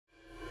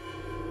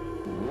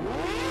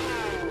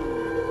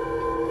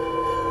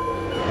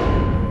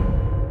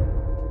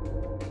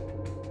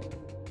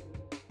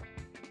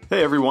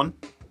Hey everyone,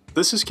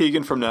 this is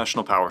Keegan from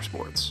National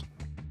Powersports.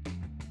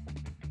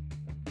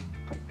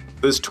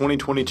 This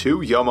 2022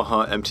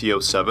 Yamaha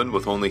MT07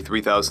 with only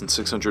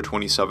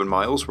 3,627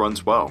 miles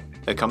runs well.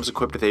 It comes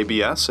equipped with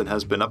ABS and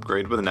has been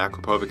upgraded with an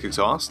Akrapovic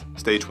exhaust,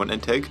 stage 1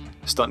 intake,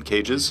 stunt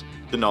cages,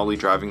 Denali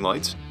driving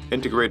lights,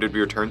 integrated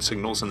rear turn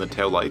signals in the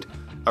tail light,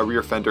 a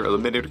rear fender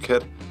eliminator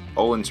kit,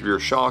 Öhlins rear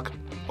shock,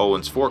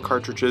 Öhlins 4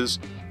 cartridges,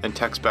 and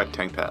tech-spec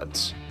tank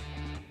pads.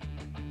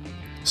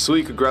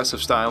 Sleek,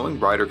 aggressive styling,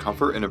 rider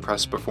comfort, and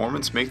impressive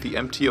performance make the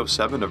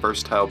MT07 a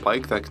versatile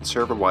bike that can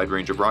serve a wide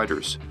range of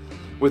riders.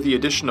 With the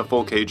addition of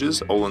full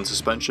cages, Öhlins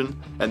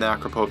suspension, and the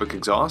Akrapovic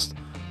exhaust,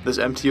 this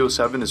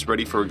MT07 is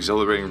ready for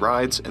exhilarating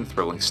rides and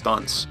thrilling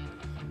stunts.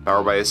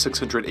 Powered by a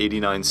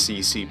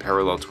 689cc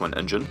parallel twin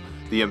engine,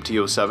 the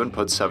MT07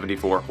 puts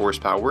 74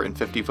 horsepower and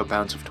 50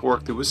 foot-pounds of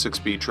torque through a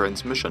 6-speed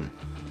transmission.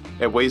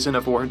 It weighs in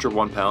at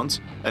 401 pounds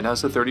and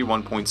has a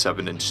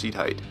 31.7-inch seat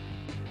height.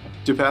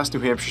 To pass New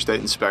Hampshire State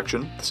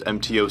inspection, this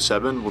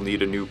MT07 will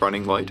need a new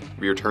running light,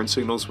 rear turn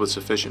signals with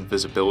sufficient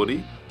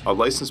visibility, a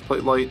license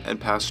plate light, and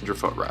passenger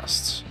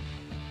footrests.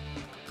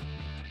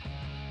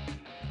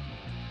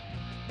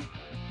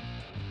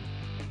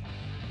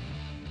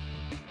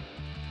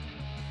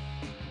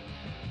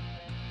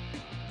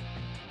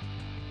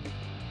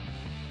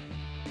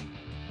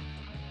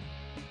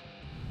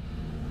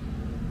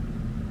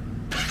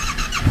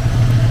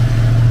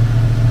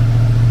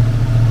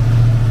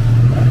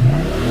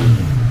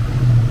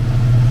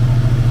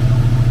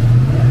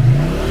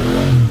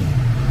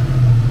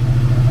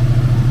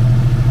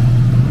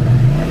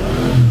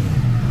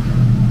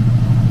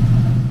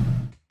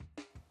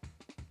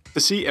 To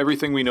see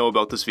everything we know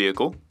about this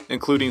vehicle,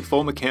 including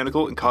full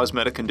mechanical and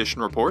cosmetic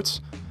condition reports,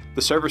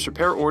 the service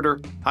repair order,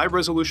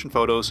 high-resolution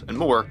photos, and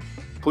more,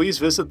 please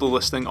visit the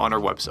listing on our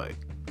website.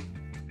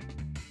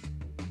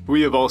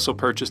 We have also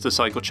purchased the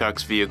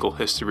CycleCheck's Vehicle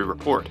History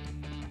Report.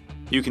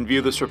 You can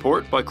view this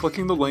report by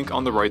clicking the link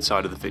on the right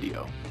side of the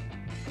video.